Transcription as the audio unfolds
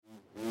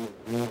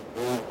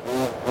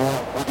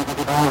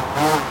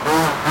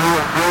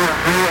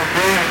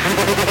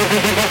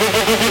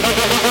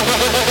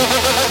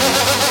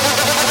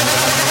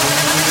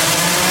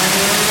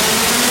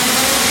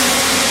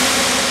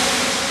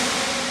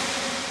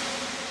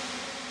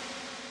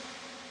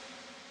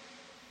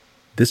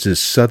This is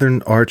Southern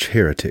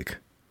ArchHeretic,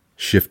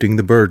 shifting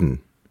the burden,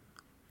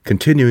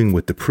 continuing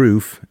with the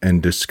proof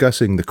and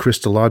discussing the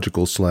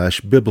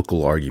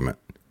Christological/biblical argument.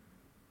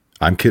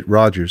 I'm Kit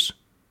Rogers,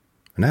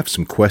 and I have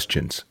some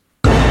questions.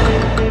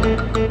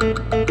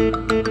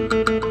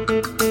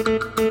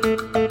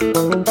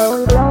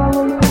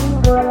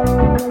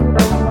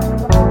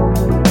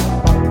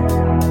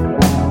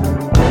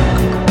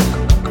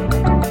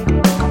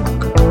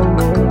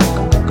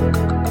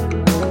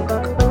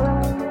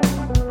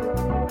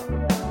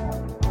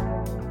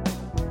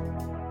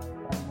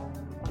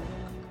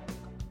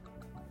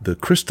 The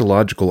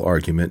Christological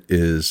argument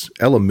is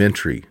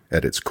elementary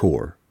at its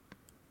core.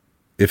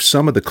 If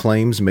some of the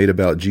claims made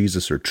about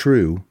Jesus are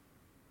true,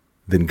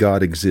 then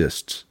God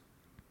exists.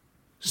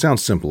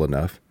 Sounds simple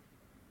enough.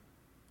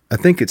 I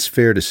think it's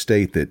fair to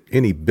state that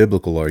any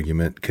biblical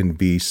argument can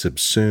be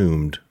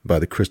subsumed by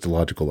the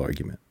Christological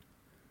argument.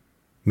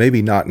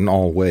 Maybe not in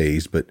all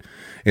ways, but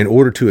in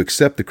order to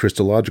accept the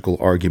Christological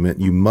argument,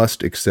 you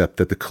must accept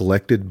that the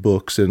collected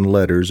books and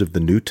letters of the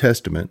New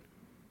Testament,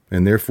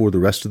 and therefore the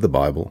rest of the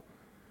Bible,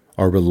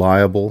 are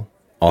reliable,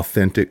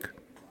 authentic,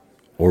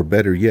 or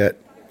better yet,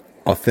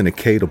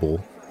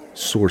 authenticatable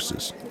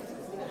sources.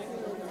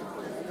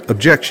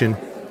 Objection.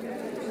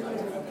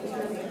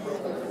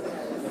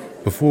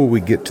 Before we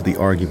get to the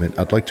argument,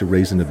 I'd like to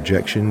raise an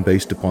objection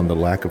based upon the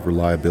lack of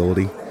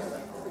reliability.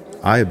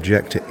 I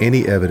object to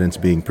any evidence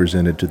being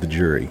presented to the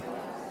jury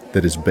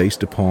that is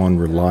based upon,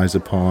 relies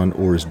upon,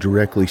 or is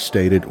directly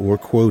stated or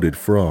quoted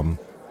from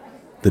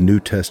the New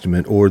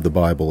Testament or the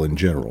Bible in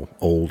general,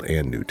 Old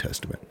and New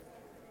Testament.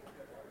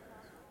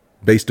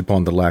 Based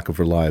upon the lack of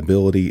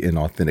reliability and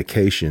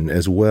authentication,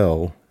 as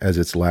well as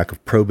its lack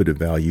of probative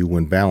value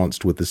when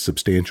balanced with the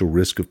substantial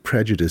risk of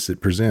prejudice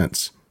it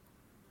presents.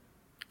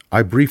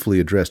 I briefly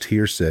addressed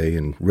hearsay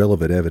and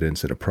relevant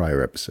evidence in a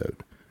prior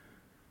episode.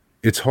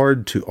 It's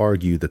hard to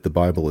argue that the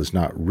Bible is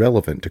not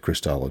relevant to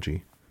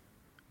Christology,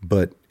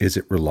 but is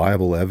it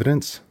reliable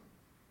evidence?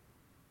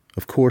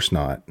 Of course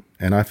not,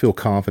 and I feel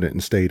confident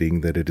in stating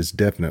that it is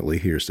definitely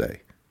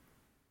hearsay.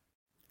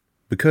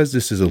 Because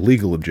this is a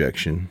legal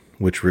objection,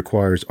 which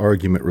requires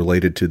argument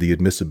related to the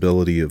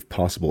admissibility of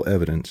possible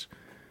evidence,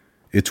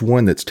 it's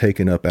one that's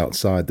taken up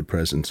outside the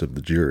presence of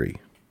the jury.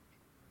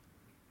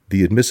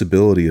 The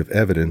admissibility of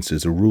evidence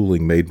is a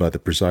ruling made by the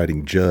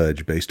presiding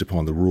judge based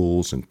upon the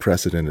rules and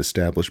precedent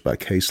established by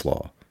case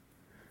law.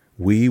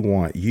 We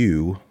want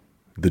you,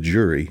 the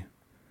jury,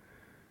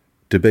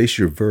 to base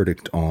your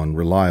verdict on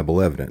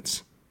reliable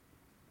evidence.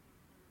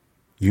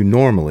 You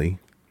normally,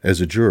 as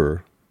a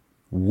juror,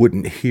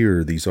 wouldn't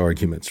hear these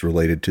arguments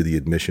related to the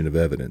admission of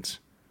evidence.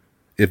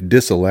 If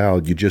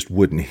disallowed, you just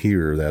wouldn't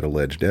hear that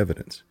alleged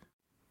evidence.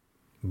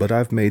 But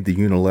I've made the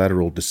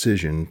unilateral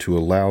decision to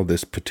allow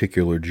this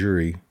particular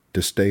jury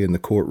to stay in the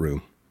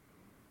courtroom.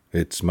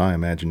 It's my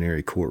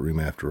imaginary courtroom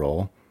after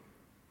all.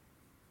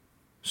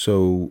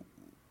 So,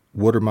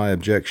 what are my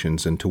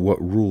objections and to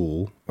what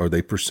rule are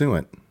they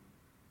pursuant?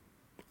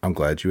 I'm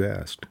glad you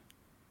asked.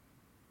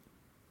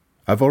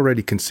 I've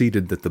already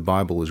conceded that the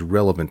Bible is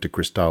relevant to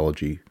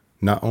Christology,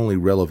 not only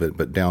relevant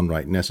but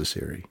downright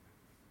necessary.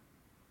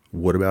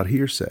 What about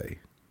hearsay?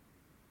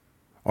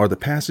 Are the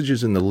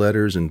passages in the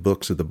letters and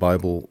books of the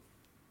Bible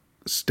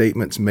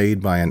statements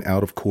made by an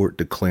out-of-court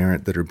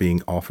declarant that are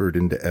being offered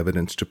into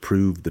evidence to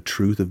prove the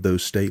truth of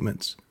those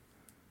statements?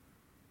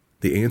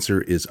 The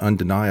answer is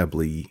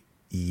undeniably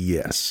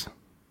yes.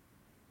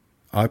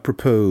 I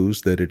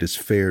propose that it is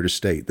fair to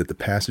state that the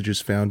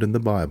passages found in the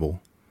Bible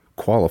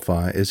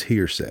qualify as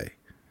hearsay.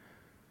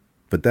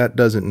 But that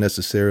doesn't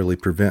necessarily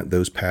prevent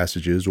those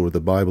passages or the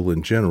Bible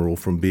in general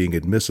from being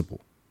admissible.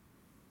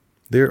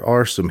 There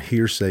are some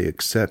hearsay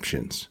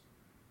exceptions.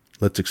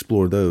 Let's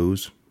explore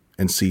those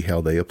and see how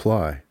they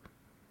apply.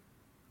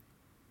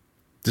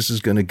 This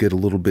is going to get a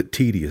little bit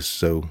tedious,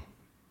 so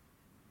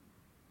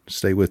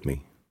stay with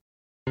me.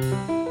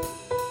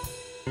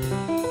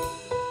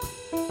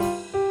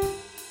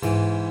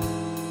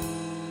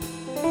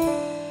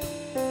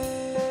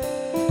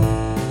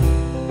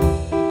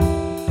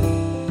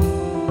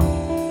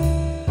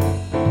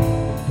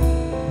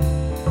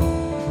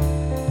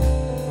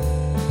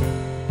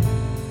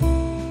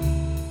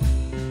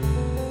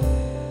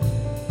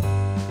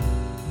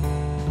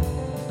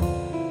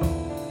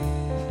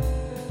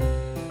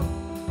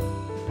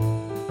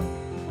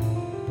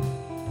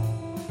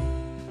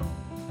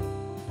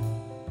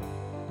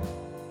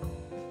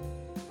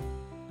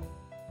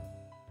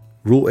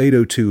 Rule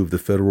 802 of the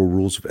Federal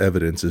Rules of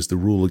Evidence is the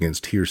rule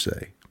against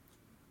hearsay.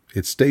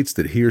 It states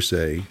that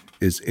hearsay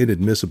is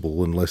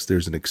inadmissible unless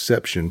there's an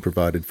exception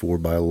provided for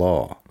by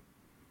law.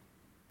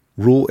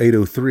 Rule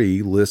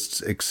 803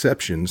 lists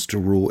exceptions to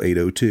Rule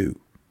 802.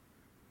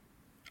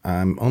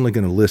 I'm only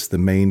going to list the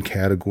main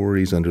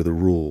categories under the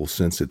rule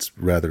since it's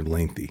rather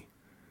lengthy.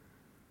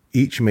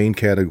 Each main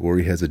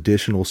category has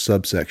additional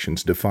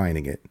subsections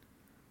defining it.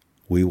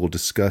 We will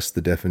discuss the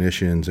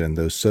definitions and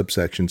those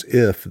subsections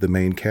if the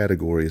main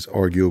category is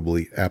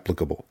arguably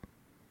applicable.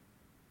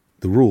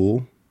 The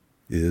rule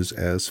is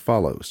as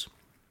follows.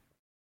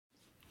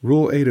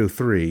 Rule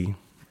 803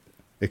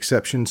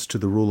 Exceptions to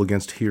the rule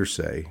against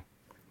hearsay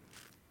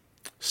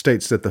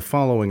states that the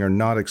following are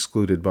not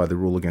excluded by the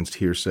rule against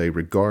hearsay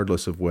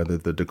regardless of whether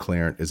the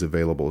declarant is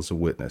available as a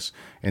witness.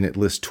 And it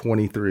lists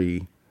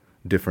 23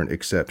 different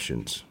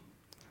exceptions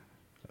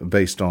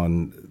based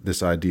on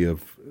this idea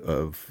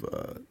of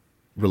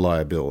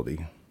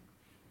reliability.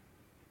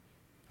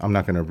 I'm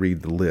not going to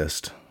read the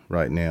list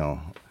right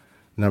now.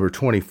 Number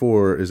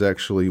 24 is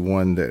actually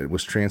one that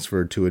was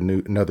transferred to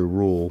another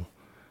rule,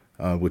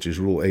 which is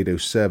Rule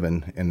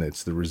 807, and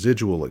it's the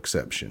residual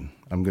exception.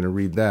 I'm going to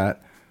read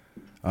that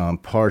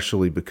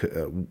partially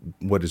because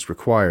what is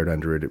required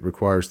under it. It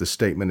requires the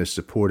statement is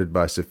supported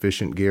by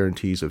sufficient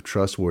guarantees of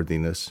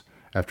trustworthiness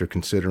after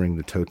considering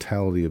the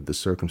totality of the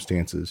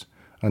circumstances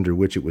under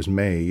which it was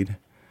made,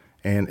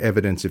 and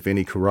evidence, if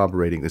any,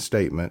 corroborating the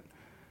statement.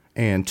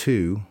 And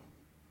 2,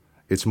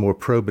 it's more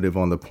probative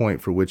on the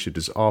point for which it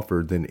is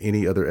offered than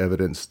any other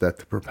evidence that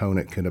the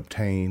proponent can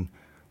obtain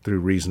through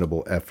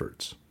reasonable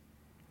efforts.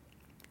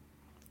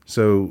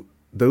 So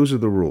those are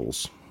the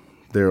rules.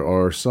 There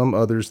are some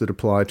others that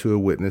apply to a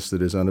witness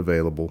that is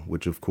unavailable,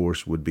 which of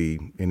course would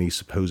be any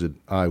supposed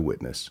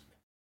eyewitness.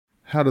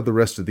 How do the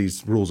rest of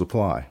these rules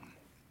apply?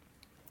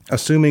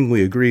 Assuming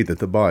we agree that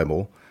the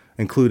Bible,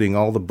 including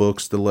all the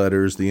books, the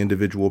letters, the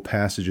individual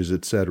passages,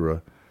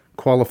 etc.,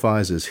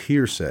 qualifies as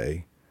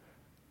hearsay,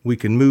 we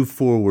can move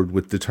forward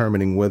with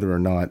determining whether or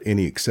not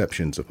any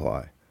exceptions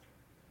apply.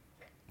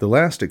 The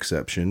last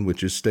exception,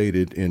 which is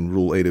stated in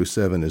Rule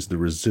 807, is the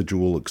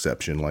residual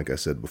exception, like I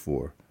said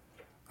before.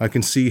 I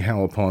can see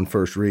how, upon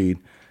first read,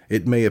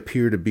 it may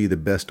appear to be the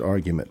best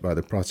argument by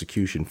the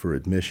prosecution for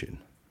admission.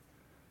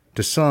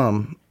 To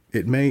some,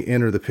 it may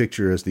enter the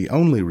picture as the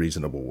only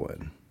reasonable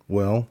one.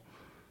 Well,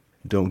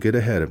 don't get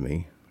ahead of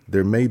me.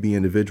 There may be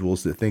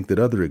individuals that think that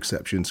other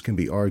exceptions can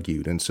be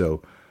argued, and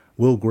so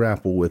we'll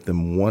grapple with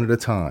them one at a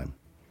time.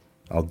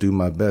 I'll do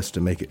my best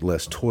to make it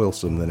less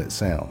toilsome than it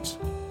sounds.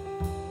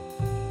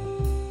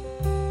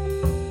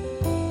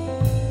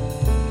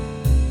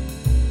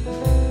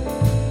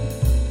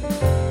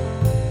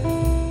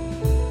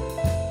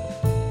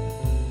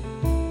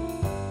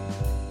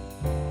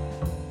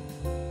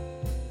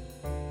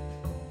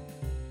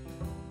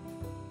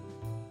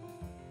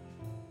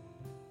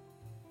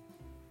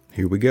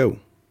 Here we go.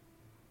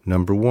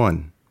 Number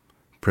 1,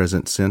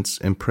 present sense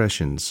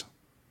impressions.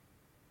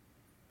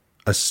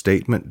 A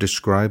statement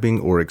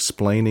describing or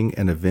explaining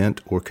an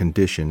event or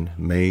condition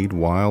made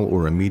while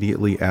or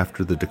immediately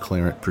after the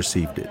declarant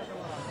perceived it.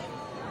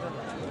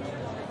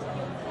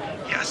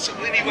 Yeah, so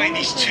anyway,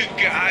 these two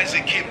guys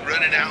that came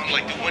running out,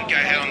 like the one guy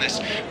had on this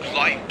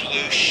light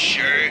blue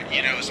shirt,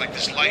 it was like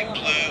this light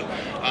blue,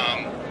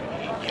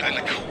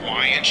 like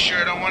Hawaiian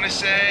shirt, I want to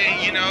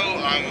say,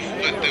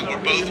 but they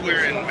were both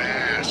wearing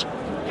masks.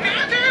 No,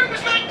 dude, it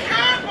was like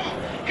purple.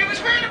 He was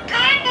wearing a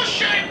purple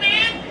shirt,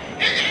 man,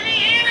 and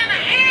he had on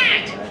a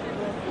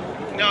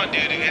hat. No,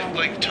 dude, it had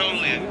like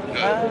totally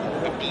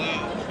a blue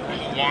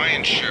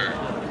Hawaiian shirt.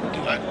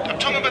 I'm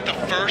talking about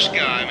the first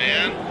guy,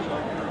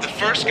 man. The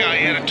first guy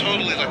had a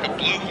totally like a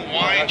blue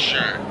Hawaiian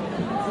shirt. No,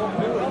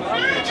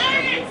 I'm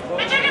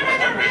talking about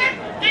the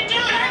red, the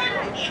dude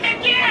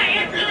had,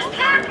 yeah, it was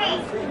purple.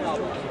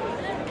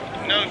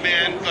 No,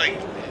 man,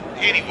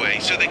 anyway,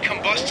 so they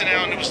come busting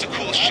out, and it was the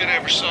coolest shit I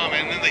ever saw,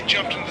 man. And then they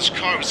jumped into this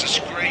car. It was this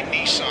gray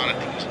Nissan. I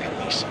think it was like a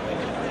Nissan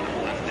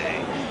Hyundai.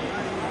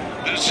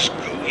 But it was this,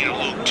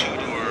 little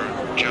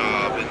two-door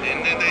job, and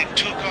then they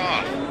took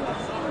off.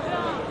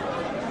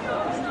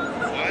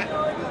 What?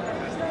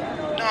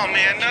 No,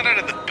 man, not out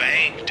of the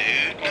bank,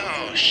 dude.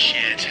 No,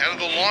 shit. Out of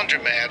the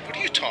laundromat. What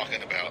are you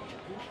talking about?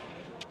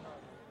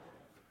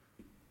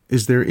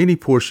 Is there any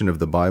portion of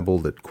the Bible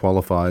that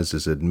qualifies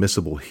as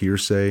admissible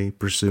hearsay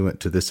pursuant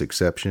to this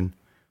exception?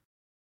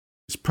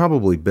 It's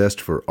probably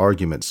best for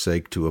argument's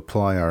sake to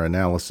apply our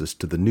analysis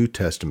to the New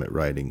Testament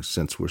writings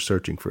since we're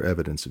searching for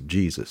evidence of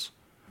Jesus.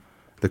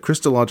 The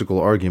Christological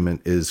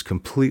argument is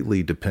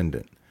completely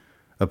dependent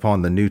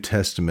upon the New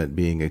Testament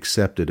being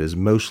accepted as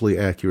mostly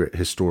accurate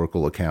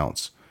historical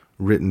accounts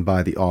written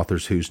by the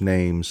authors whose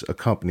names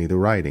accompany the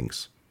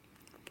writings.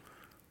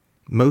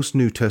 Most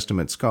New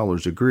Testament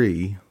scholars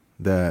agree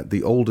that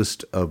the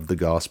oldest of the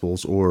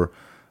Gospels, or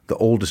the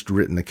oldest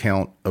written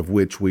account of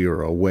which we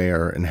are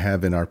aware and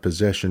have in our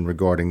possession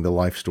regarding the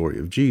life story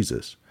of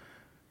Jesus,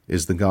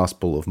 is the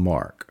Gospel of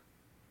Mark.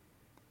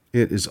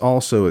 It is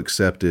also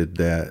accepted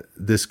that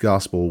this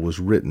Gospel was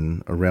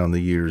written around the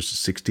years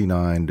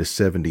 69 to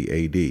 70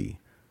 A.D.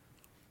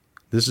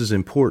 This is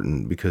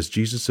important because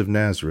Jesus of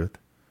Nazareth,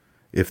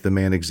 if the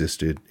man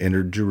existed,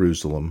 entered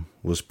Jerusalem,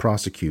 was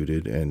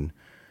prosecuted, and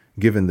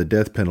given the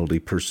death penalty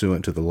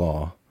pursuant to the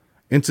law.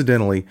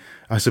 Incidentally,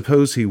 I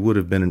suppose he would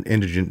have been an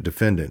indigent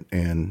defendant,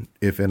 and,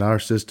 if in our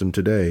system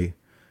today,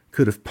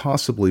 could have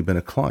possibly been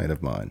a client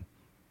of mine.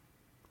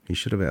 He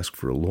should have asked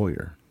for a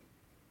lawyer.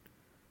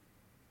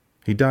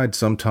 He died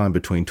sometime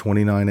between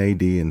 29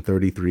 AD and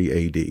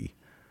 33 AD.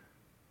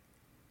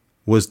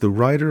 Was the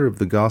writer of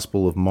the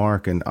Gospel of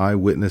Mark an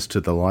eyewitness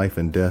to the life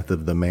and death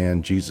of the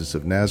man Jesus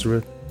of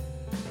Nazareth?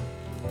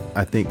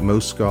 I think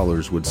most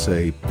scholars would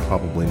say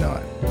probably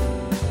not.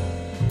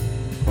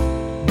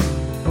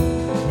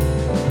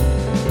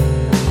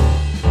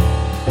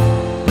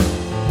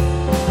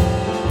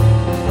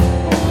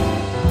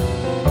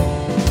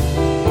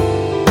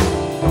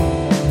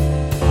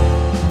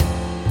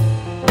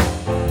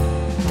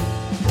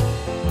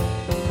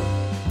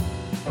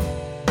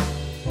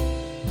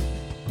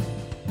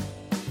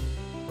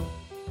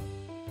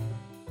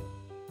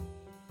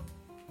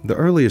 The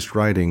earliest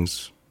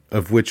writings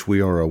of which we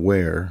are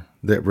aware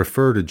that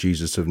refer to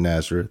Jesus of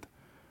Nazareth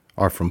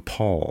are from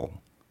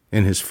Paul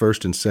in his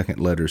first and second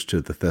letters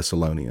to the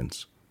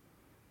Thessalonians.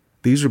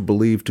 These are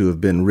believed to have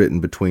been written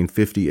between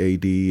 50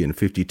 AD and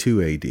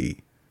 52 AD.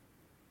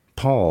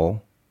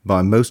 Paul,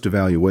 by most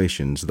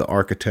evaluations, the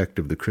architect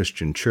of the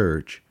Christian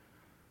church,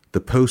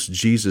 the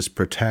post-Jesus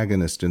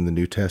protagonist in the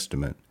New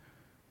Testament,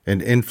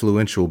 and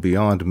influential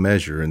beyond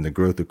measure in the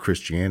growth of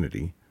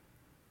Christianity,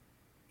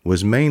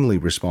 was mainly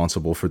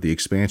responsible for the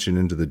expansion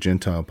into the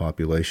Gentile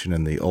population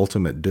and the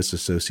ultimate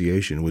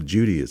disassociation with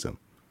Judaism.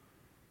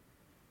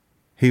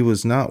 He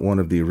was not one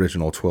of the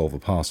original 12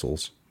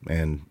 apostles,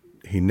 and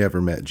he never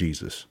met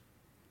Jesus.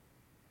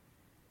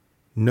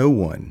 No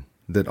one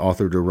that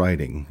authored a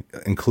writing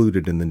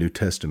included in the New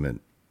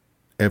Testament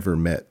ever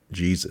met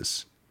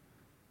Jesus.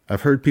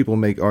 I've heard people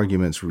make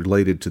arguments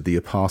related to the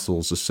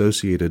apostles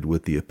associated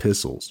with the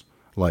epistles,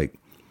 like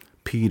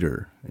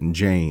Peter and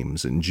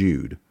James and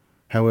Jude.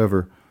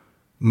 However,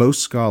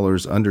 most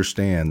scholars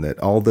understand that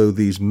although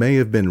these may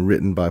have been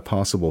written by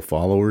possible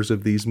followers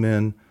of these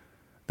men,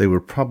 they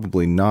were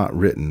probably not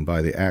written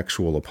by the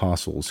actual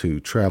apostles who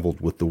traveled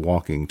with the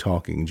walking,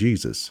 talking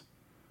Jesus.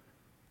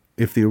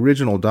 If the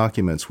original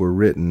documents were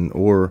written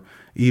or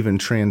even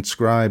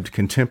transcribed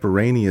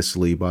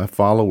contemporaneously by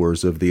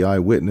followers of the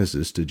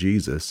eyewitnesses to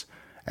Jesus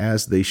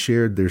as they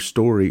shared their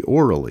story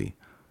orally,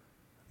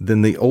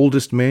 then the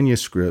oldest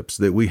manuscripts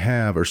that we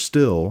have are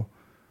still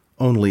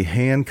only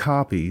hand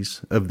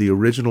copies of the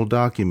original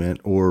document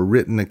or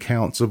written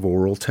accounts of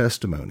oral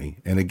testimony.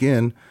 And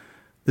again,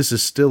 this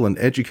is still an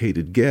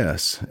educated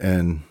guess,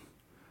 and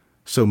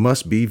so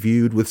must be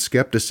viewed with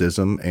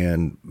skepticism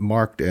and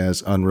marked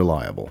as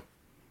unreliable.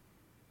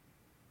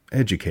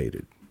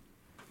 Educated.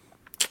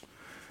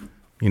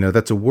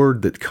 That's a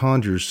word that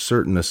conjures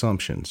certain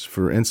assumptions.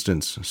 For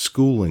instance,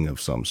 schooling of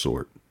some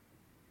sort.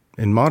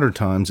 In modern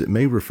times, it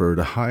may refer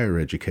to higher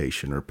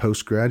education or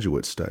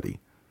postgraduate study.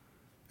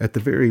 At the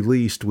very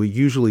least, we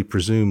usually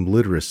presume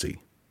literacy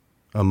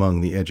among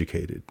the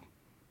educated.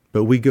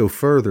 But we go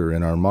further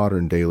in our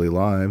modern daily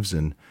lives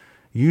and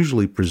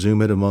usually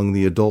presume it among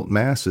the adult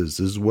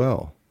masses as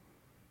well.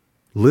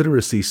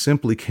 Literacy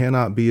simply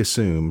cannot be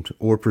assumed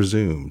or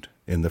presumed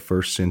in the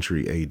first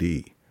century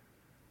AD.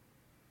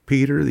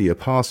 Peter the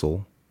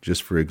apostle,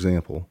 just for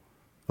example,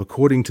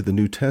 according to the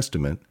New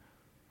Testament,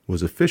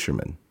 was a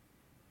fisherman.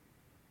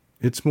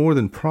 It's more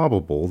than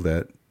probable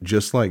that,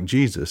 just like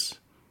Jesus,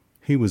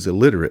 he was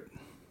illiterate.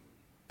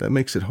 That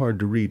makes it hard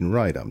to read and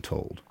write, I'm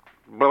told.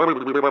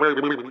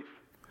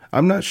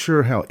 I'm not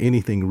sure how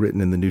anything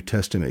written in the New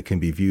Testament can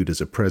be viewed as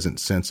a present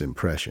sense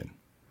impression.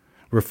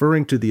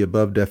 Referring to the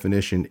above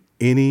definition,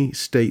 any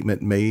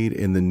statement made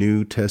in the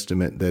New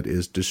Testament that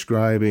is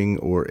describing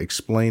or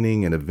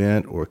explaining an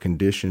event or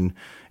condition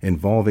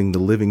involving the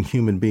living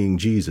human being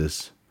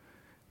Jesus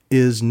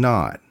is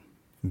not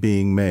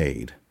being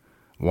made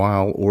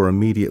while or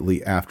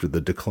immediately after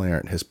the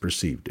declarant has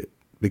perceived it,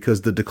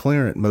 because the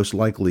declarant most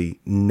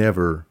likely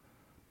never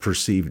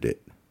perceived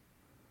it.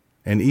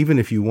 And even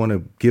if you want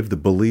to give the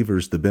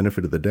believers the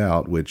benefit of the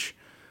doubt, which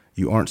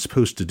you aren't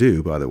supposed to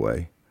do, by the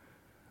way,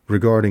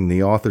 regarding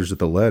the authors of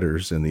the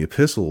letters and the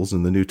epistles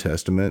in the New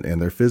Testament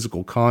and their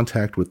physical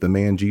contact with the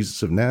man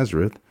Jesus of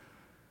Nazareth,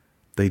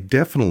 they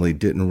definitely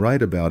didn't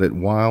write about it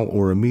while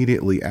or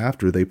immediately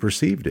after they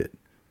perceived it.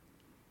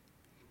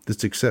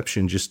 This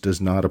exception just does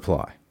not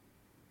apply.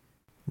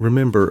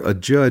 Remember, a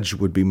judge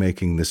would be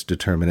making this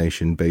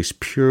determination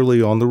based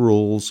purely on the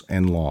rules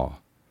and law.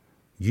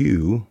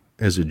 You,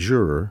 as a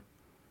juror,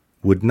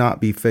 would not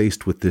be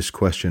faced with this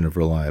question of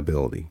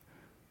reliability,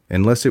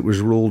 unless it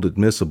was ruled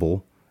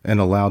admissible and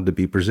allowed to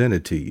be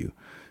presented to you.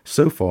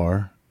 So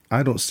far,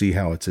 I don't see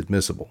how it's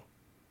admissible,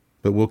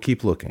 but we'll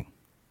keep looking.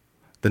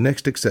 The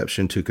next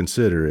exception to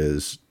consider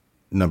is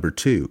number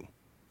 2,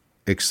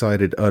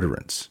 excited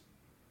utterance.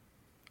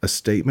 A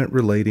statement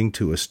relating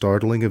to a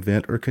startling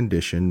event or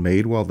condition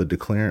made while the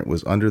declarant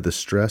was under the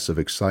stress of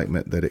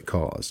excitement that it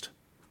caused.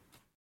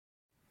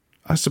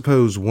 I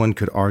suppose one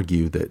could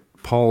argue that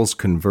Paul's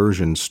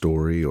conversion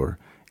story or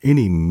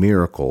any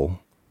miracle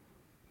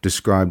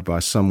described by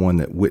someone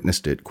that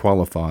witnessed it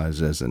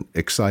qualifies as an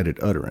excited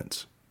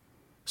utterance.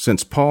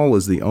 Since Paul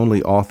is the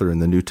only author in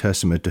the New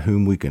Testament to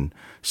whom we can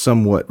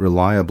somewhat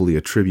reliably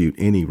attribute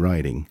any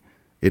writing,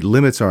 it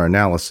limits our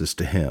analysis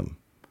to him.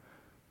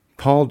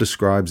 Paul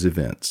describes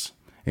events,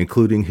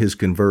 including his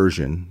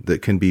conversion,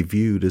 that can be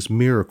viewed as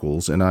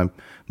miracles and I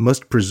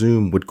must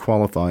presume would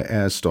qualify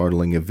as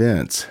startling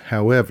events.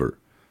 However,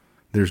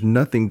 there's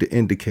nothing to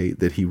indicate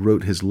that he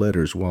wrote his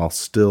letters while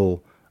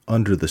still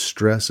under the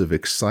stress of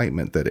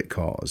excitement that it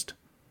caused.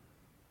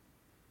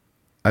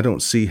 I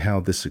don't see how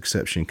this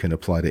exception can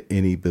apply to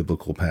any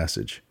biblical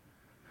passage.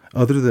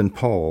 Other than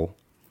Paul,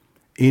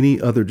 any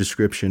other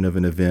description of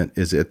an event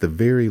is at the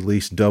very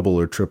least double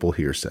or triple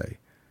hearsay.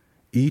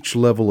 Each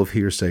level of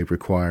hearsay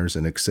requires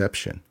an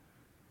exception.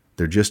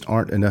 There just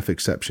aren't enough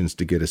exceptions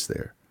to get us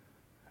there.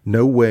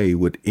 No way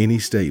would any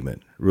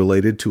statement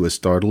related to a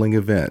startling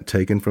event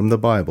taken from the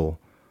Bible,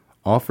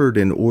 offered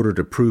in order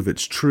to prove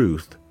its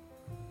truth,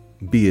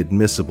 be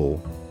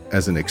admissible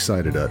as an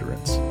excited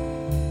utterance.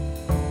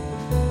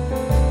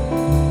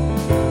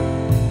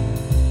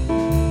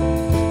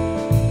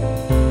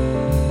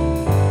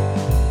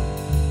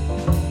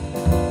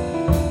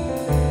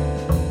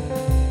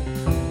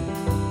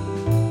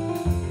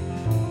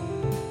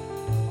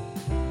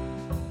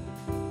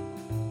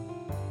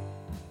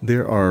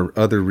 There are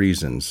other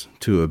reasons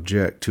to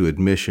object to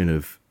admission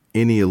of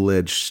any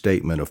alleged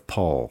statement of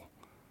Paul.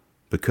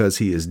 Because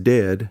he is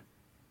dead,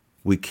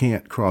 we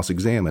can't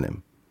cross-examine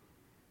him.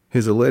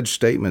 His alleged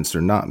statements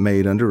are not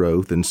made under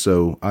oath, and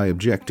so I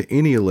object to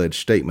any alleged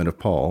statement of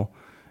Paul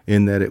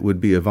in that it would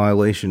be a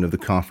violation of the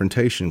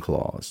Confrontation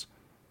Clause.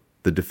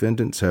 The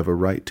defendants have a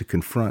right to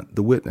confront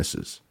the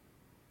witnesses.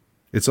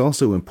 It's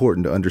also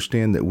important to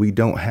understand that we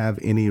don't have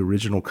any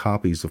original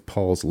copies of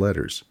Paul's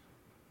letters.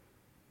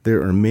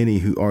 There are many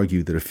who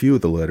argue that a few of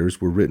the letters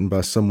were written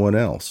by someone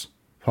else,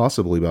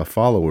 possibly by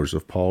followers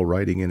of Paul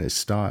writing in his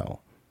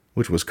style,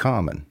 which was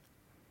common.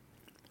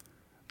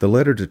 The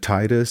letter to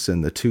Titus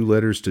and the 2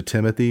 letters to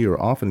Timothy are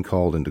often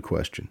called into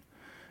question.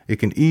 It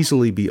can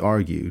easily be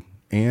argued,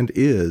 and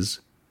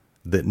is,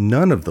 that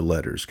none of the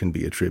letters can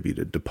be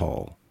attributed to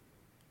Paul.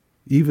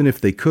 Even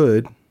if they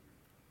could,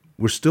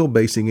 we're still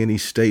basing any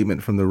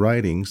statement from the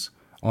writings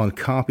on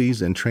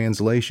copies and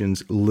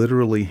translations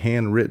literally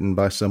handwritten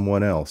by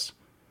someone else.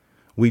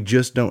 We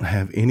just don't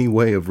have any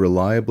way of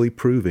reliably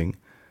proving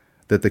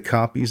that the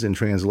copies and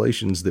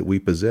translations that we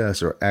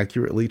possess are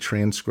accurately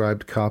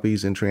transcribed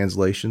copies and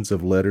translations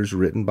of letters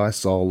written by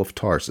Saul of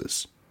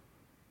Tarsus,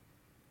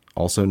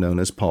 also known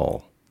as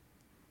Paul.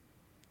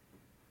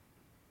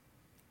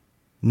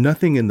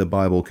 Nothing in the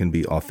Bible can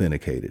be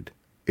authenticated.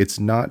 It's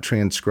not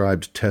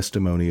transcribed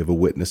testimony of a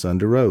witness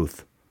under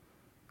oath.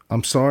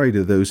 I'm sorry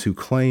to those who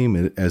claim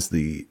it as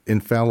the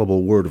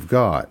infallible Word of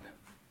God.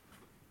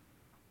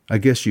 I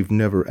guess you've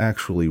never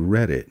actually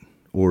read it,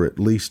 or at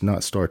least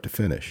not start to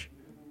finish.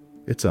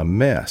 It's a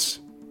mess,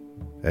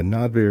 and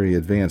not very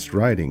advanced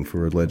writing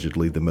for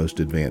allegedly the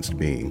most advanced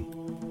being.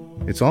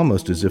 It's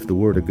almost as if the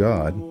Word of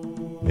God,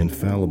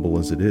 infallible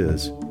as it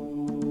is,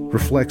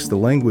 reflects the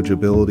language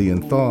ability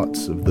and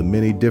thoughts of the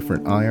many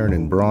different Iron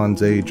and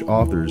Bronze Age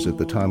authors at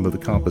the time of the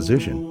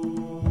composition.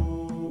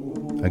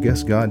 I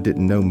guess God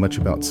didn't know much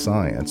about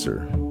science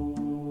or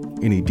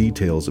any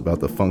details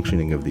about the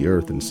functioning of the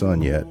earth and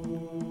sun yet.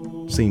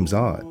 Seems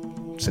odd,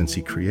 since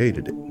he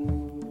created it.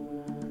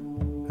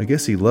 I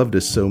guess he loved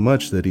us so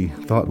much that he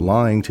thought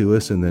lying to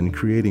us and then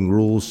creating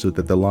rules so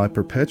that the lie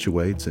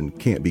perpetuates and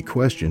can't be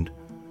questioned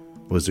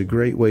was a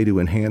great way to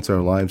enhance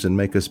our lives and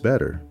make us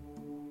better.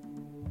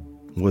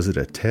 Was it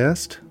a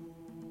test?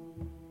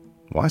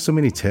 Why so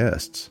many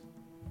tests?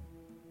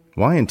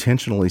 Why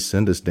intentionally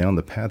send us down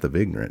the path of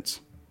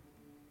ignorance?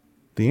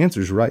 The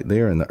answer's right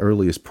there in the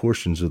earliest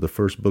portions of the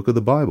first book of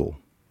the Bible,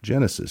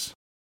 Genesis.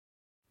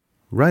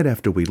 Right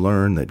after we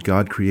learn that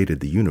God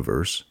created the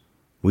universe,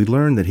 we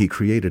learn that he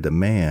created a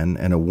man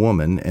and a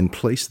woman and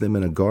placed them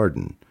in a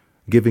garden,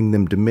 giving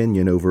them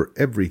dominion over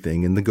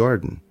everything in the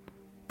garden.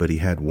 But he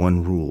had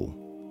one rule.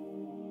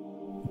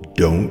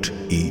 Don't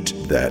eat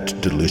that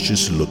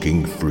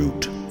delicious-looking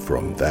fruit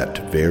from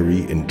that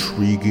very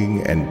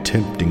intriguing and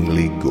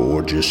temptingly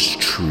gorgeous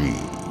tree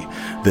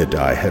that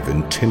I have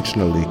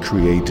intentionally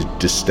created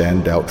to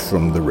stand out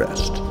from the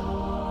rest.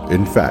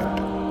 In fact,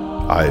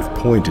 I've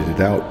pointed it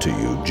out to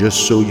you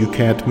just so you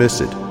can't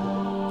miss it.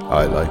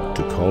 I like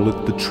to call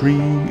it the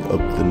tree of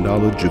the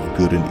knowledge of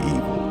good and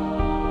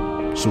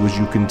evil. So as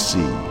you can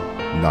see,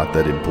 not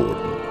that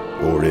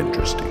important or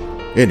interesting.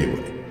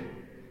 Anyway,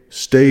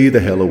 stay the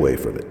hell away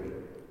from it.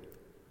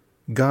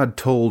 God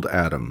told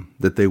Adam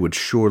that they would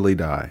surely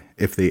die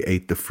if they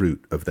ate the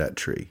fruit of that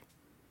tree.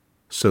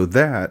 So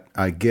that,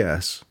 I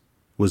guess,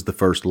 was the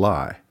first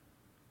lie.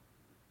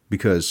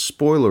 Because,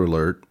 spoiler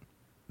alert,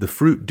 the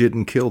fruit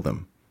didn't kill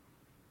them.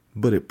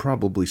 But it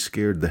probably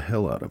scared the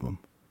hell out of them.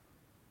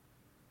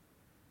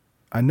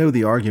 I know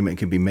the argument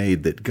can be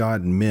made that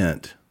God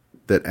meant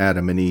that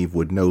Adam and Eve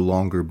would no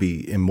longer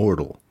be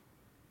immortal.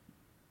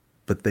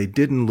 But they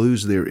didn't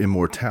lose their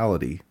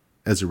immortality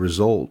as a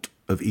result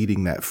of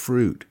eating that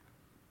fruit.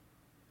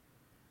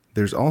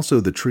 There's also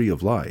the tree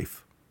of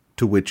life,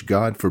 to which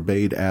God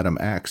forbade Adam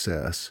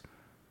access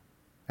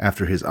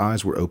after his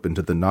eyes were opened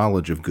to the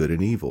knowledge of good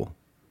and evil,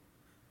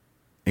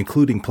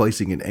 including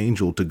placing an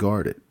angel to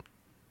guard it.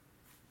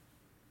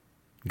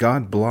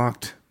 God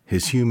blocked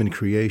his human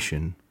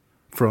creation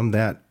from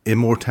that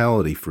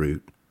immortality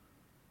fruit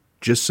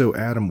just so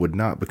Adam would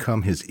not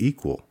become his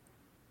equal.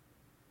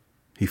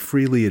 He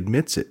freely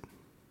admits it.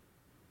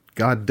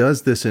 God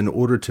does this in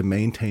order to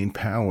maintain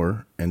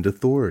power and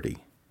authority.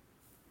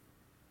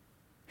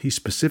 He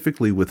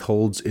specifically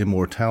withholds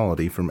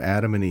immortality from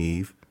Adam and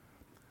Eve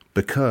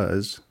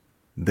because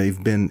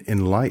they've been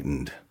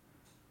enlightened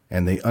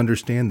and they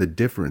understand the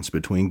difference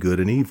between good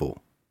and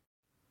evil.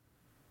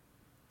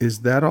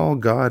 Is that all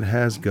God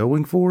has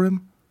going for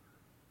him?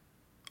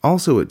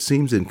 Also, it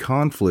seems in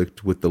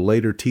conflict with the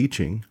later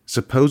teaching,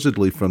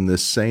 supposedly from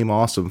this same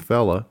awesome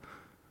fella,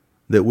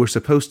 that we're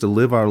supposed to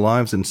live our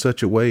lives in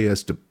such a way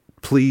as to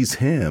please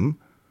him,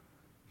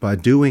 by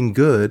doing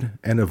good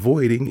and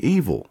avoiding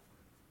evil.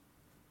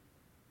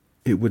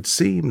 It would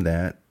seem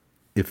that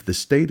if the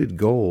stated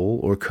goal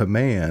or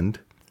command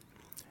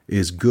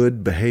is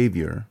good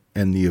behavior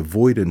and the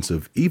avoidance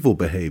of evil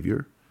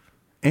behavior,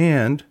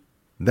 and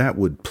that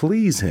would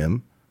please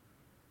him,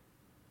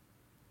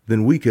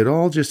 then we could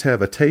all just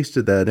have a taste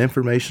of that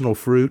informational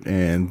fruit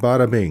and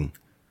bada bing,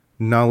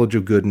 knowledge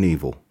of good and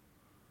evil.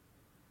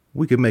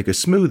 We could make a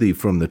smoothie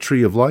from the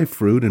tree of life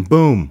fruit and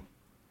boom,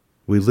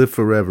 we live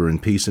forever in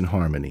peace and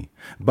harmony.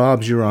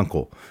 Bob's your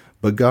uncle,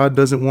 but God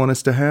doesn't want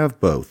us to have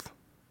both.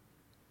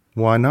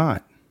 Why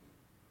not?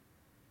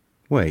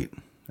 Wait,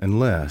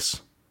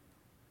 unless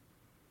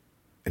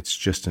it's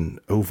just an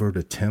overt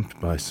attempt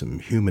by some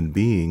human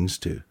beings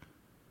to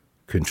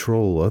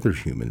control other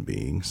human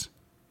beings.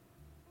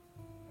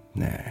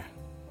 Nah.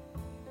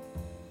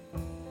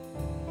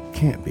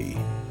 Can't be.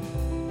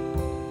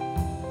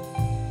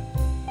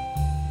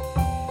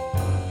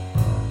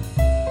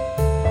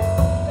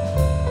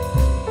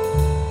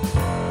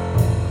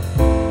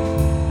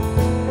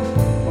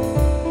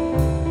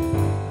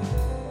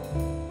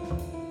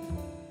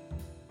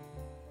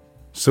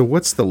 So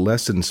what's the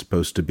lesson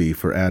supposed to be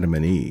for Adam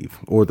and Eve,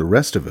 or the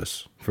rest of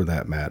us, for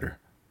that matter?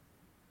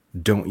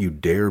 Don't you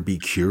dare be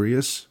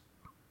curious?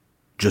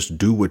 Just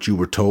do what you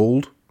were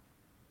told?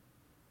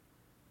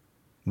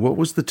 What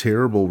was the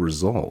terrible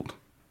result?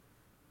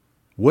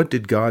 What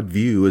did God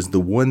view as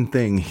the one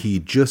thing he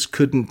just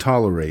couldn't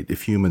tolerate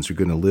if humans are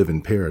going to live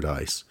in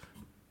paradise?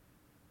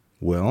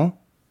 Well,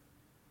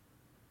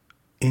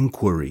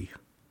 inquiry.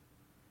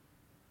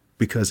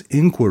 Because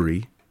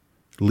inquiry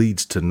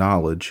leads to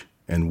knowledge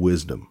and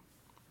wisdom.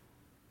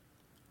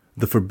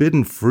 The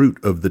forbidden fruit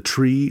of the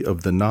tree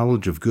of the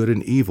knowledge of good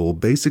and evil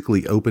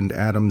basically opened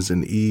Adam's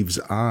and Eve's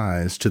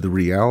eyes to the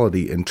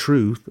reality and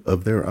truth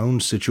of their own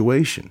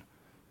situation.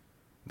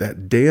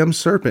 That damn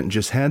serpent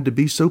just had to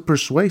be so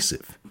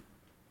persuasive.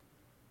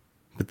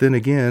 But then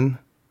again,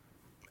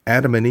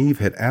 Adam and Eve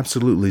had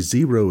absolutely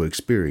zero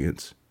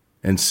experience,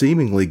 and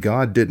seemingly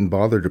God didn't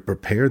bother to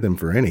prepare them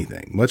for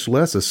anything, much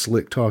less a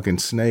slick-talking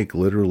snake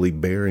literally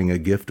bearing a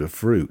gift of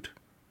fruit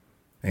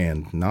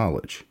and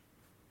knowledge.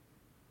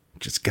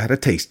 Just gotta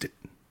taste it.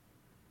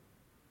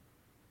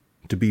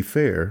 To be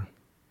fair,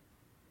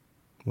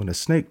 when a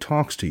snake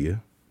talks to you,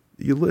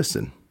 you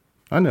listen.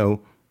 I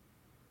know,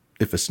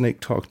 if a snake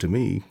talked to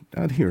me,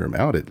 I'd hear him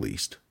out at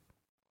least.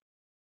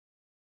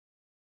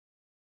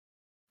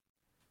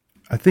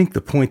 I think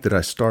the point that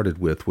I started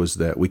with was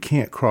that we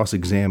can't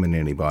cross-examine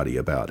anybody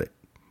about it.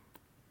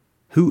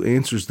 Who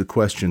answers the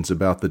questions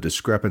about the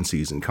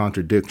discrepancies and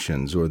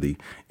contradictions or the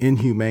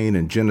inhumane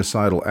and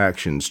genocidal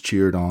actions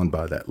cheered on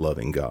by that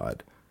loving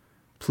God?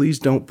 Please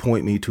don't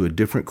point me to a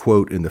different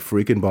quote in the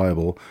freaking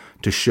Bible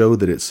to show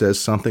that it says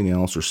something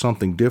else or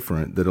something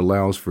different that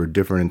allows for a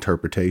different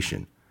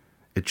interpretation.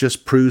 It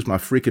just proves my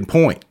freaking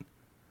point.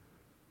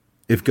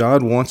 If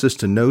God wants us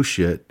to know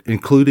shit,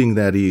 including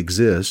that he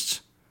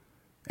exists,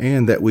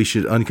 and that we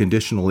should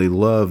unconditionally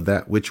love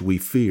that which we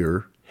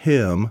fear,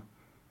 him,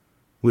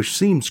 which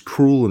seems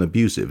cruel and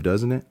abusive,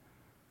 doesn't it?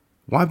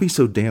 Why be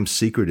so damn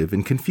secretive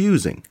and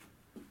confusing?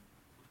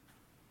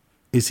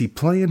 Is he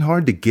playing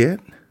hard to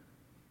get?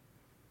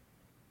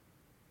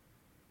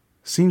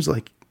 Seems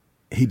like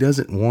he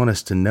doesn't want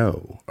us to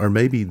know, or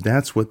maybe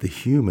that's what the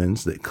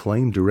humans that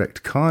claim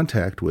direct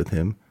contact with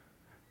him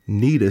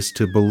need us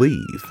to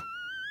believe.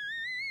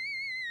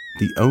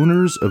 The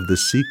owners of the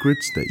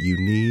secrets that you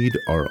need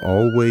are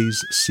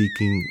always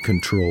seeking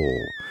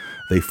control.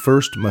 They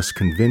first must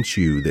convince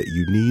you that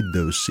you need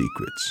those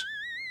secrets,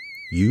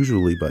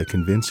 usually by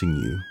convincing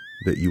you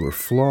that you are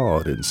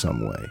flawed in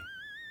some way,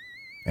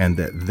 and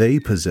that they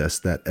possess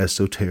that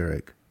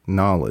esoteric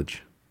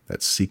knowledge,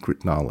 that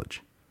secret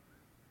knowledge,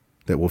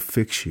 that will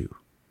fix you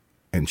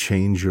and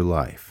change your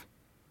life,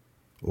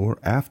 or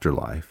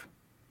afterlife,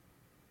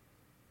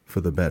 for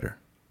the better.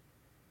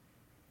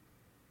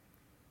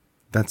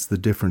 That's the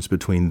difference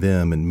between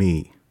them and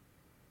me.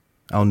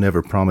 I'll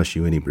never promise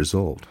you any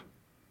result.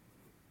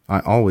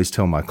 I always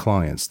tell my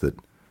clients that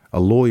a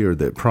lawyer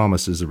that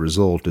promises a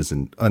result is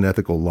an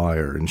unethical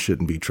liar and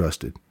shouldn't be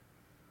trusted.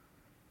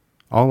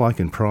 All I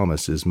can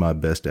promise is my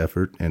best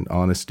effort and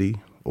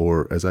honesty,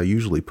 or as I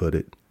usually put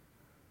it,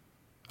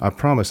 I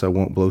promise I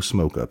won't blow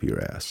smoke up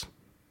your ass.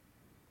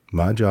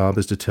 My job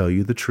is to tell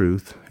you the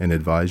truth and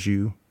advise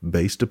you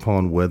based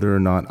upon whether or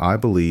not I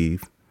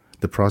believe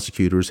the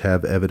prosecutors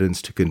have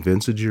evidence to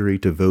convince a jury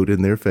to vote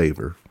in their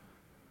favor,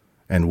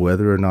 and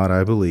whether or not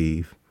I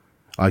believe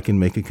I can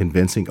make a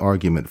convincing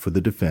argument for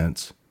the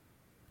defense,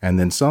 and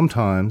then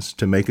sometimes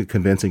to make a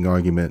convincing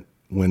argument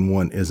when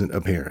one isn't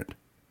apparent.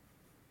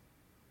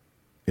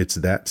 It's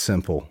that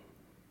simple.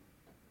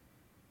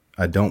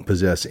 I don't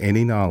possess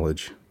any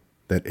knowledge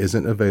that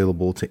isn't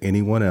available to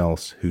anyone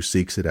else who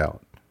seeks it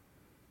out.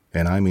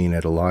 And I mean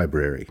at a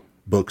library,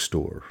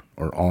 bookstore,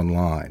 or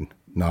online,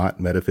 not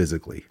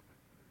metaphysically.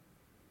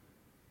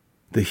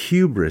 The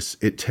hubris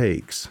it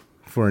takes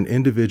for an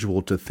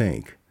individual to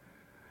think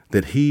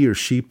that he or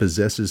she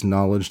possesses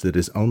knowledge that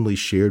is only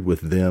shared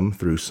with them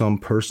through some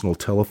personal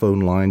telephone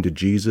line to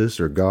Jesus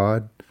or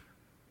God,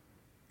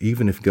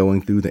 even if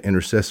going through the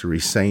intercessory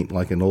saint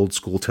like an old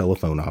school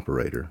telephone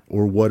operator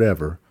or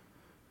whatever,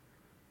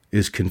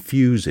 is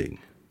confusing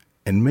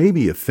and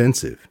maybe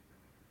offensive,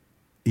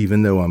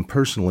 even though I'm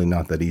personally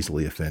not that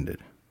easily offended.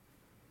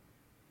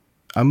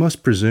 I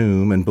must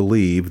presume and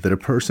believe that a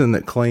person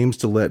that claims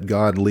to let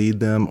God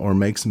lead them or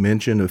makes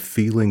mention of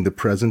feeling the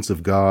presence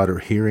of God or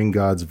hearing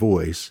God's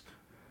voice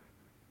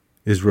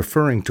is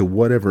referring to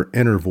whatever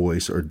inner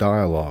voice or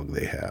dialogue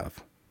they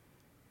have.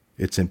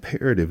 It's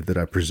imperative that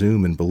I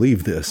presume and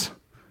believe this.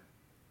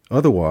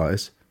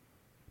 Otherwise,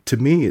 to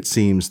me it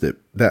seems that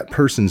that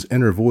person's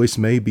inner voice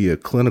may be a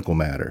clinical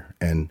matter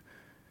and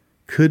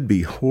could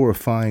be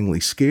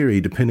horrifyingly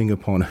scary depending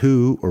upon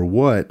who or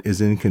what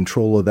is in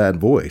control of that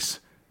voice.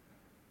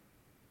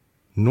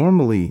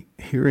 Normally,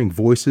 hearing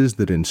voices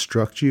that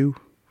instruct you,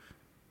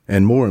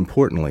 and more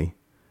importantly,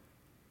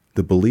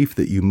 the belief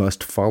that you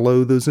must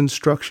follow those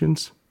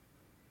instructions,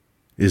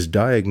 is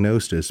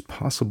diagnosed as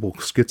possible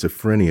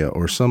schizophrenia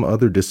or some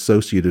other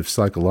dissociative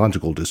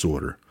psychological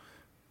disorder.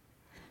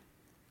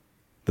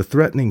 The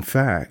threatening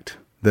fact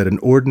that an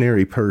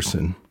ordinary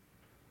person,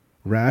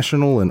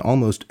 rational in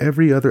almost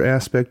every other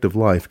aspect of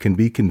life, can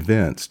be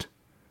convinced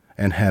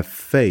and have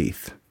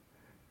faith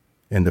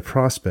in the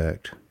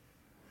prospect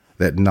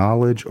that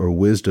knowledge or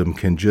wisdom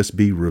can just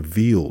be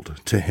revealed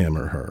to him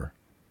or her,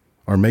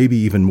 or maybe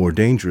even more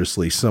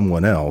dangerously,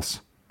 someone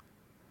else,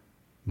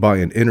 by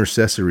an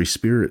intercessory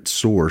spirit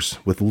source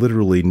with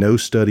literally no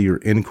study or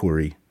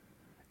inquiry,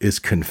 is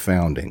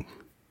confounding.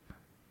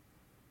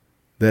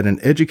 That an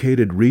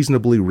educated,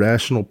 reasonably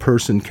rational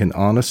person can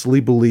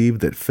honestly believe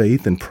that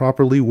faith and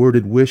properly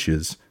worded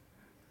wishes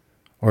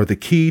are the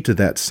key to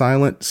that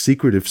silent,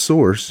 secretive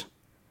source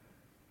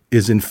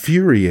is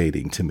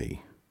infuriating to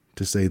me,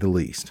 to say the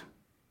least.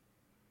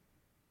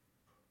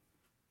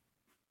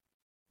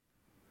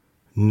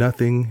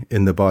 Nothing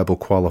in the Bible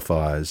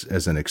qualifies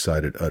as an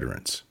excited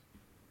utterance,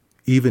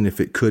 even if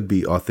it could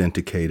be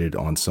authenticated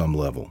on some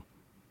level.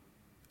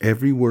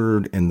 Every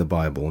word in the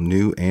Bible,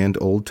 New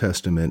and Old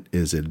Testament,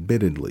 is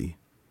admittedly,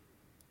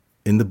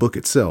 in the book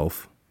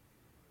itself,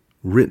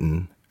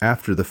 written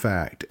after the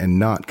fact and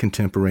not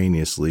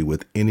contemporaneously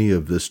with any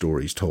of the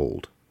stories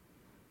told.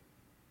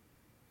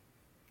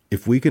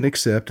 If we can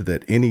accept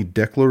that any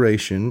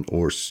declaration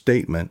or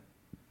statement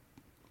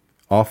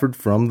offered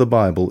from the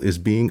Bible is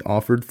being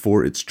offered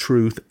for its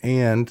truth,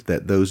 and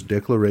that those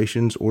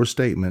declarations or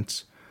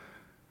statements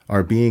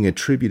are being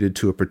attributed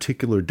to a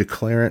particular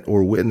declarant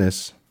or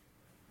witness,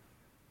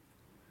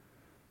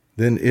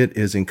 then it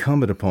is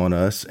incumbent upon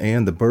us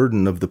and the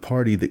burden of the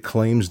party that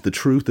claims the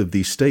truth of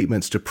these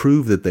statements to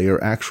prove that they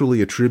are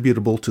actually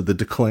attributable to the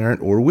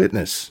declarant or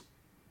witness.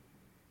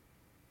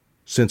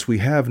 Since we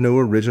have no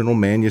original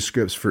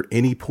manuscripts for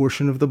any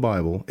portion of the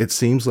Bible, it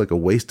seems like a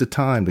waste of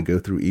time to go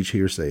through each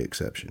hearsay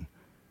exception.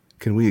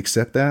 Can we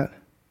accept that?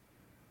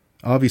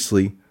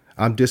 Obviously,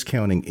 I'm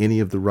discounting any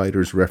of the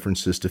writer's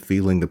references to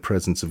feeling the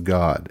presence of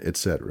God,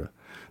 etc.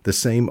 The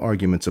same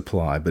arguments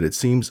apply, but it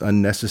seems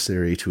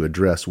unnecessary to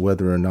address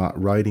whether or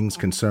not writings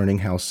concerning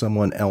how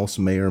someone else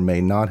may or may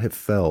not have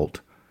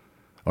felt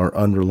are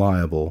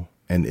unreliable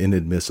and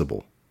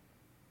inadmissible.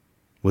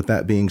 With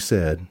that being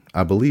said,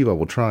 I believe I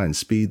will try and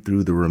speed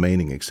through the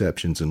remaining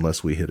exceptions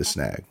unless we hit a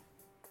snag.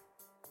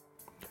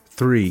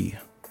 3.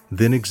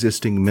 Then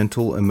existing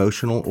mental,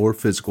 emotional, or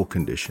physical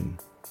condition.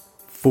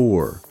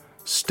 4.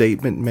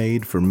 Statement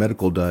made for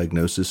medical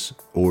diagnosis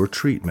or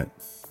treatment.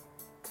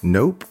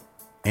 Nope.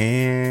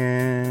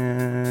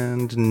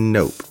 And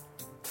nope.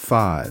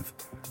 5.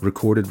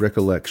 Recorded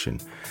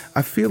recollection.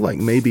 I feel like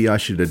maybe I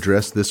should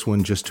address this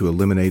one just to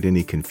eliminate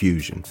any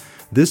confusion.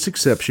 This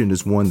exception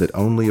is one that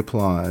only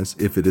applies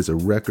if it is a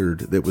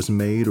record that was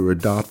made or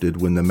adopted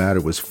when the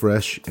matter was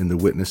fresh in the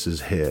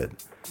witness's head.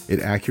 It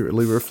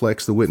accurately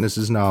reflects the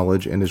witness's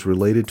knowledge and is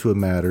related to a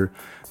matter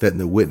that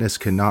the witness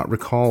cannot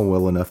recall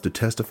well enough to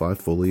testify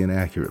fully and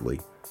accurately.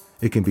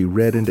 It can be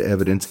read into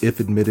evidence if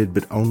admitted,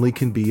 but only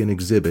can be an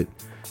exhibit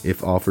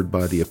if offered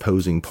by the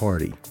opposing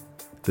party.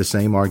 The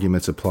same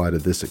arguments apply to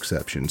this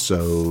exception,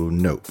 so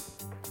nope.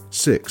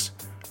 6.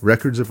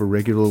 Records of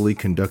irregularly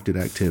conducted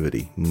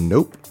activity.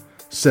 Nope.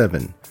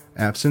 7.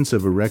 Absence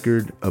of a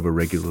record of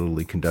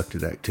irregularly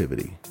conducted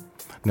activity.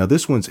 Now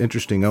this one's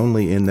interesting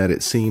only in that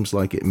it seems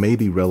like it may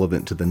be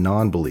relevant to the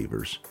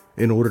non-believers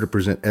in order to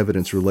present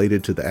evidence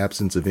related to the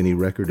absence of any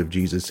record of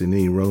Jesus in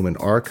any Roman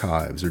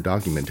archives or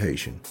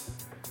documentation,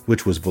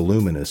 which was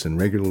voluminous and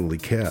regularly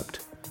kept.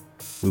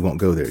 We won't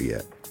go there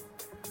yet.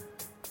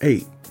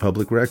 8.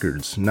 Public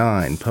records.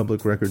 9.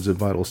 Public records of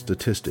vital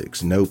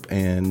statistics. Nope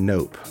and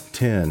nope.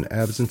 10.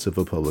 Absence of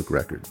a public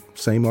record.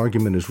 Same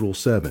argument as Rule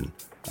 7.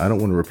 I don't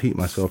want to repeat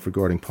myself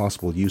regarding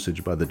possible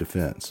usage by the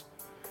defense.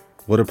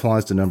 What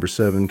applies to number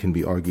 7 can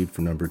be argued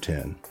for number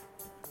 10.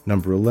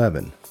 Number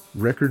 11.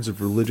 Records of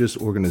religious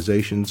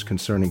organizations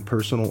concerning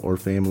personal or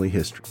family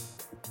history.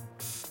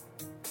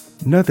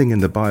 Nothing in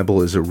the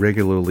Bible is a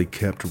regularly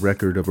kept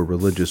record of a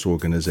religious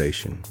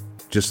organization.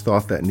 Just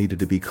thought that needed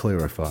to be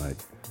clarified.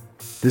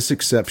 This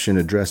exception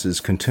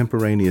addresses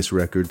contemporaneous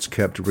records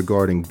kept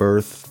regarding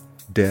birth,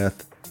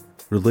 death,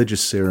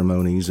 religious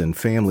ceremonies, and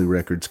family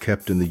records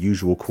kept in the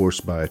usual course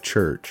by a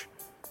church.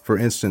 For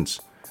instance,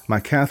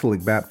 my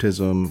Catholic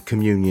baptism,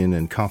 communion,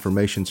 and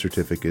confirmation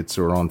certificates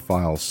are on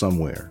file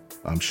somewhere,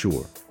 I'm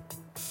sure.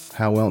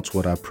 How else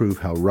would I prove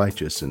how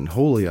righteous and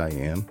holy I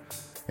am,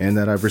 and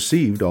that I've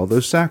received all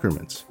those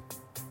sacraments?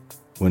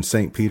 When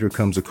St. Peter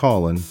comes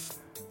a-callin',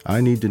 I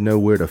need to know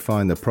where to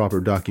find the proper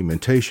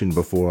documentation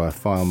before I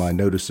file my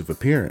notice of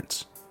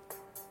appearance.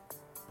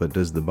 But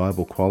does the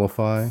Bible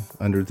qualify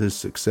under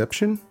this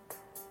exception?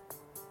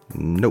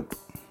 Nope.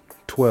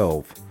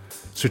 12.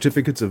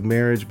 Certificates of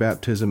marriage,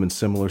 baptism, and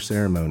similar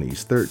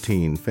ceremonies.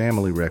 13.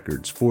 Family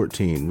records.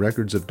 14.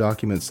 Records of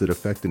documents that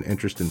affect an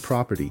interest in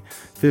property.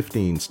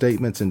 15.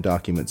 Statements and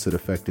documents that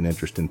affect an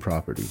interest in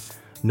property.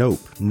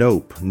 Nope,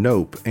 nope,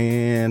 nope,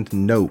 and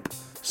nope.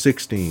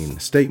 16.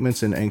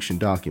 Statements and ancient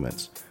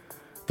documents.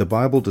 The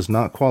Bible does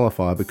not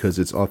qualify because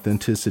its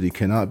authenticity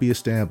cannot be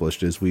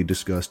established, as we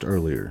discussed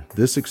earlier.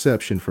 This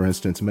exception, for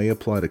instance, may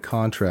apply to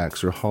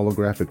contracts or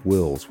holographic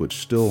wills, which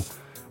still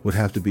would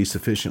have to be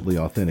sufficiently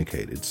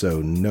authenticated, so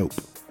nope.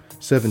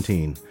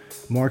 17.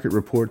 Market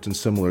reports and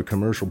similar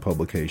commercial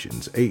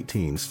publications.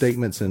 18.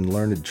 Statements and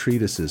learned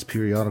treatises,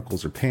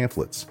 periodicals, or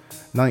pamphlets.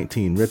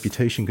 19.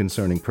 Reputation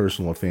concerning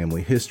personal or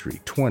family history.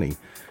 20.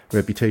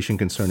 Reputation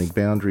concerning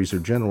boundaries or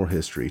general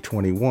history.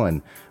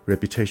 21.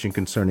 Reputation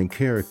concerning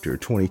character.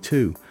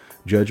 22.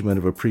 Judgment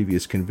of a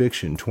previous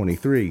conviction.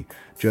 23.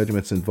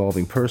 Judgments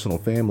involving personal,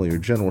 family, or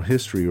general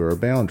history or a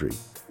boundary.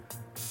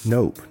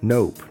 Nope,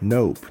 nope,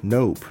 nope,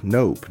 nope,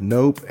 nope,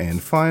 nope,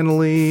 and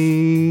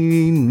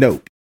finally,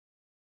 nope.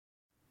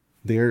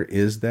 There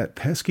is that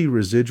pesky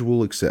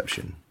residual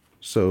exception,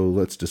 so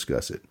let's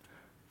discuss it.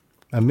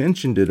 I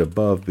mentioned it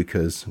above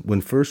because when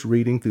first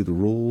reading through the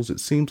rules, it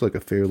seems like a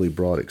fairly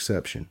broad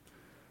exception.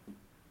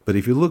 But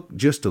if you look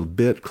just a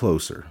bit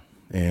closer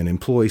and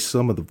employ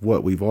some of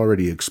what we've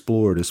already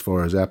explored as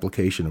far as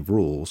application of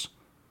rules,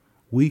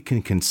 we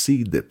can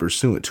concede that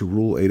pursuant to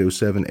Rule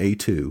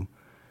 807A2,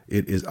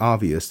 it is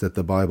obvious that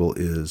the Bible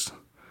is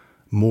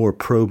more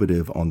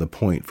probative on the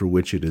point for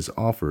which it is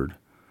offered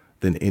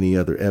than any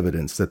other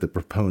evidence that the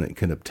proponent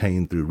can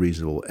obtain through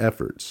reasonable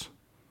efforts.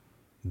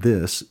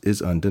 This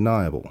is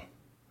undeniable.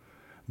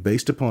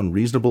 Based upon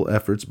reasonable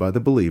efforts by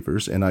the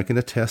believers, and I can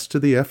attest to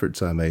the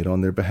efforts I made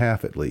on their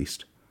behalf at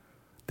least,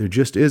 there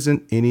just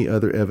isn't any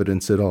other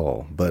evidence at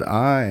all. But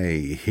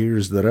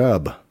here's the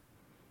rub.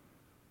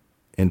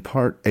 In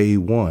Part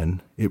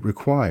A1, it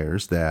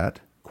requires that,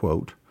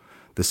 quote,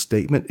 the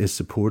statement is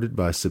supported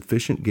by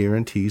sufficient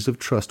guarantees of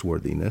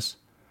trustworthiness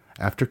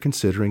after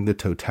considering the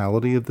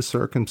totality of the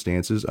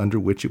circumstances under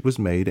which it was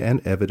made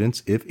and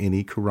evidence, if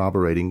any,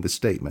 corroborating the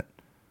statement.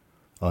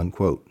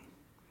 Unquote.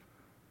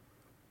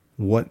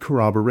 What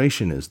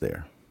corroboration is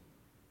there?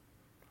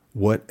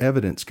 What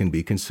evidence can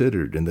be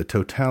considered in the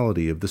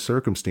totality of the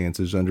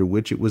circumstances under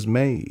which it was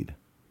made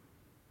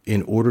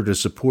in order to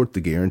support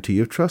the guarantee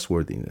of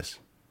trustworthiness?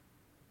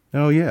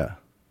 Oh yeah,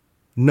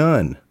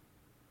 none.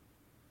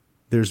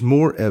 There's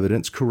more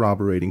evidence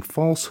corroborating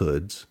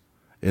falsehoods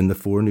in the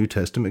 4 New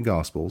Testament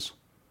Gospels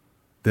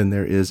than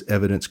there is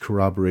evidence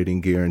corroborating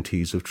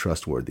guarantees of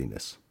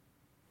trustworthiness.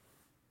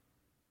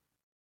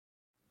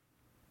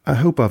 I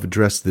hope I've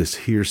addressed this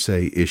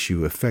hearsay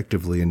issue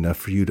effectively enough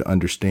for you to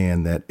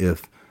understand that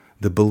if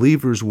the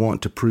believers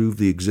want to prove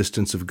the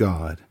existence of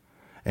God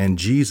and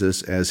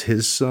Jesus as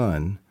his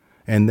Son,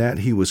 and that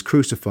he was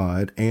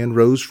crucified and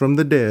rose from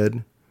the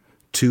dead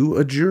to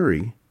a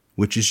jury,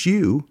 which is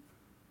you,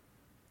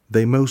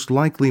 they most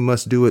likely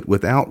must do it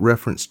without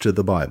reference to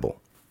the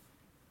Bible,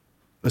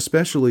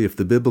 especially if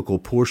the biblical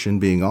portion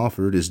being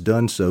offered is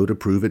done so to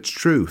prove its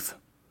truth.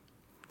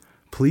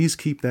 Please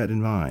keep that in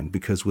mind,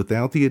 because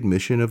without the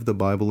admission of the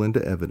Bible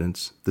into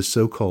evidence, the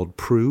so-called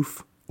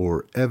proof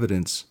or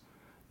evidence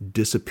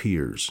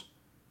disappears,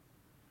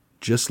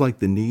 just like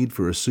the need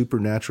for a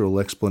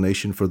supernatural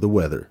explanation for the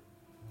weather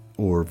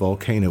or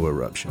volcano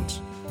eruptions.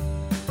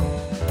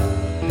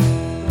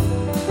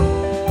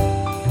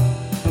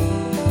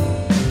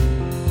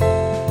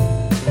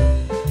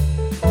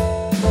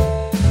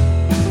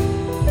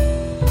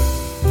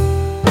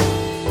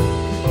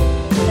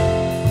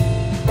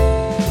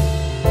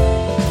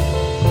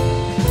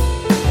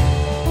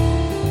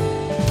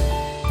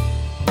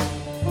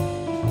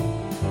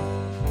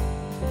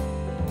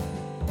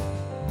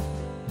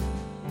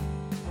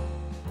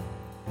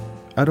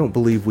 I don't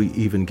believe we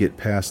even get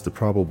past the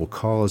probable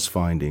cause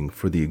finding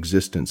for the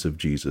existence of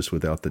Jesus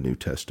without the New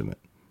Testament.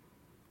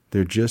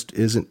 There just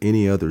isn't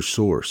any other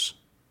source.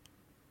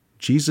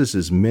 Jesus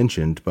is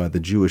mentioned by the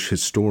Jewish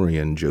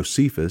historian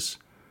Josephus,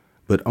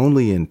 but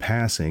only in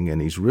passing,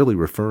 and he's really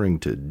referring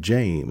to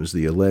James,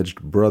 the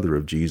alleged brother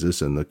of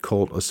Jesus, and the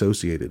cult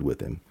associated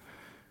with him.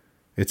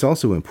 It's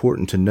also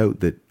important to note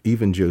that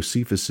even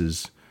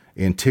Josephus's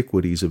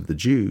Antiquities of the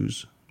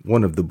Jews,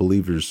 one of the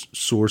believers'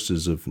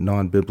 sources of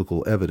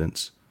non-biblical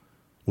evidence,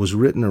 was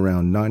written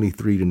around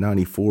 93 to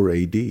 94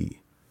 AD,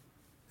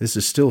 This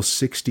is still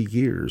 60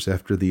 years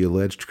after the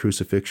alleged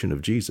crucifixion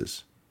of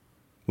Jesus,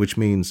 which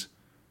means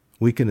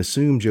we can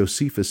assume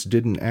Josephus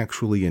didn't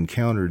actually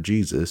encounter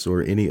Jesus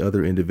or any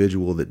other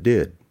individual that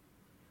did.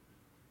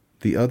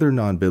 The other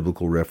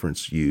non-biblical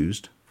reference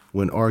used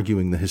when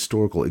arguing the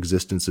historical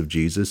existence of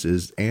Jesus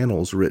is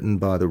annals written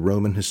by the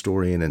Roman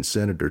historian and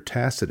senator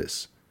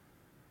Tacitus.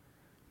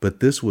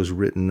 But this was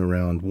written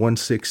around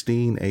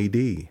 116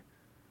 AD,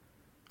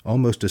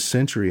 almost a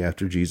century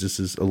after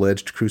Jesus'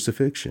 alleged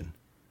crucifixion.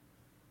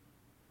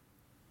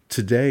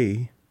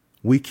 Today,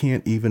 we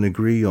can't even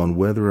agree on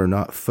whether or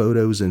not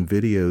photos and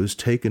videos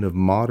taken of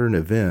modern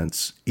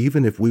events,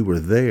 even if we were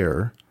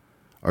there,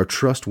 are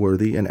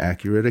trustworthy and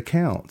accurate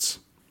accounts.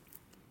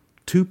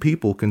 Two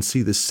people can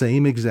see the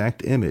same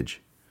exact image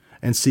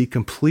and see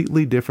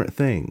completely different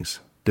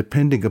things,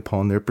 depending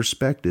upon their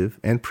perspective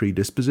and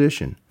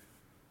predisposition.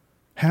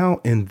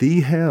 How in the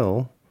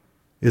hell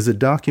is a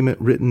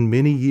document written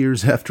many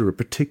years after a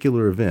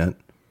particular event,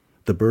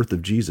 the birth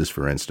of Jesus,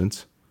 for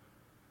instance,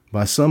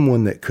 by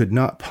someone that could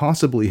not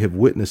possibly have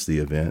witnessed the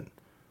event,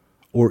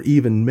 or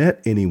even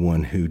met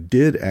anyone who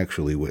did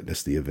actually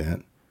witness the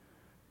event,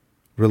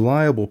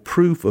 reliable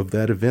proof of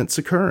that event's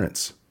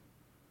occurrence?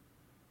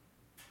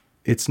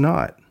 It's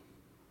not.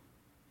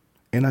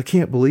 And I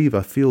can't believe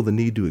I feel the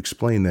need to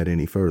explain that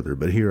any further,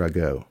 but here I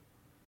go.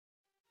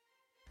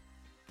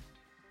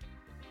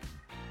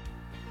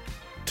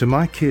 To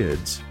my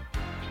kids,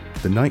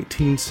 the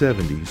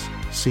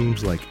 1970s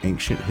seems like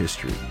ancient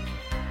history.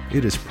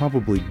 It is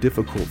probably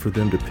difficult for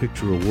them to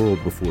picture a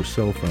world before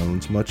cell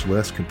phones, much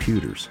less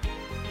computers.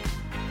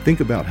 Think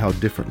about how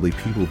differently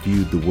people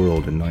viewed the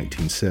world in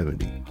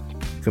 1970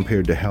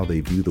 compared to how they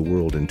view the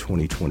world in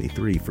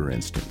 2023, for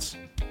instance.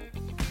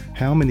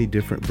 How many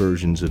different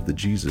versions of the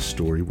Jesus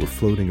story were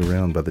floating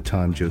around by the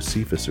time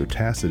Josephus or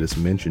Tacitus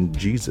mentioned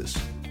Jesus?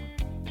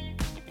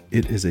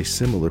 It is a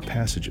similar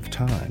passage of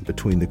time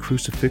between the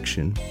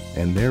crucifixion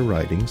and their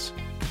writings,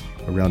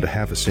 around a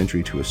half a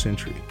century to a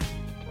century.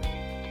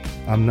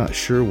 I'm not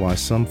sure why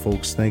some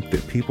folks think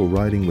that people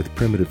writing with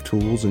primitive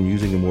tools and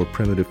using a more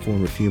primitive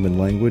form of human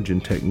language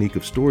and technique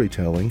of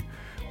storytelling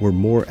were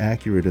more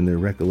accurate in their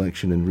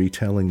recollection and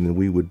retelling than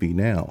we would be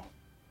now.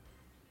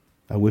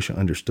 I wish I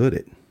understood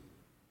it.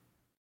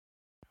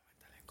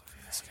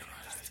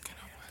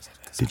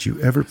 Did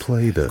you ever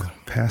play the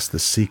Pass the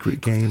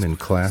Secret game in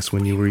class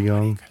when you were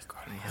young?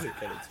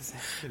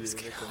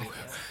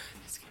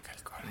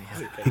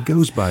 It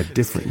goes by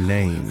different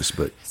names,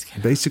 but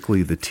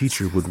basically the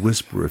teacher would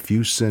whisper a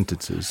few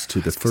sentences to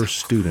the first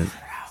student,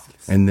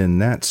 and then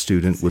that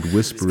student would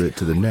whisper it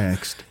to the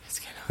next,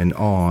 and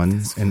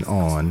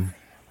on,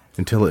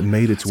 until it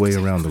made its way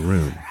around the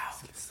room.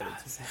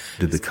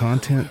 Did the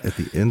content at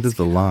the end of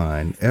the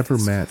line ever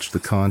match the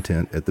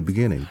content at the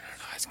beginning?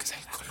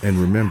 And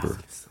remember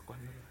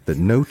that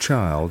no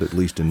child, at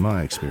least in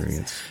my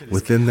experience,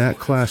 within that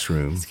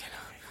classroom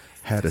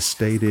had a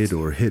stated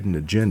or hidden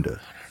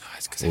agenda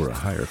or a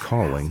higher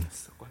calling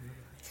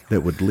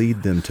that would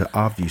lead them to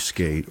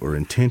obfuscate or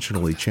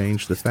intentionally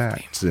change the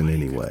facts in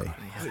any way.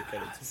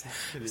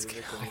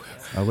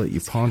 I'll let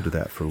you ponder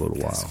that for a little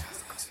while.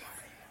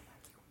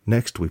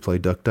 Next, we play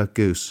Duck, Duck,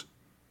 Goose.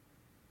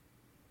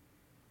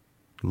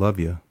 Love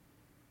ya.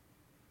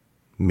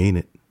 Mean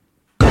it.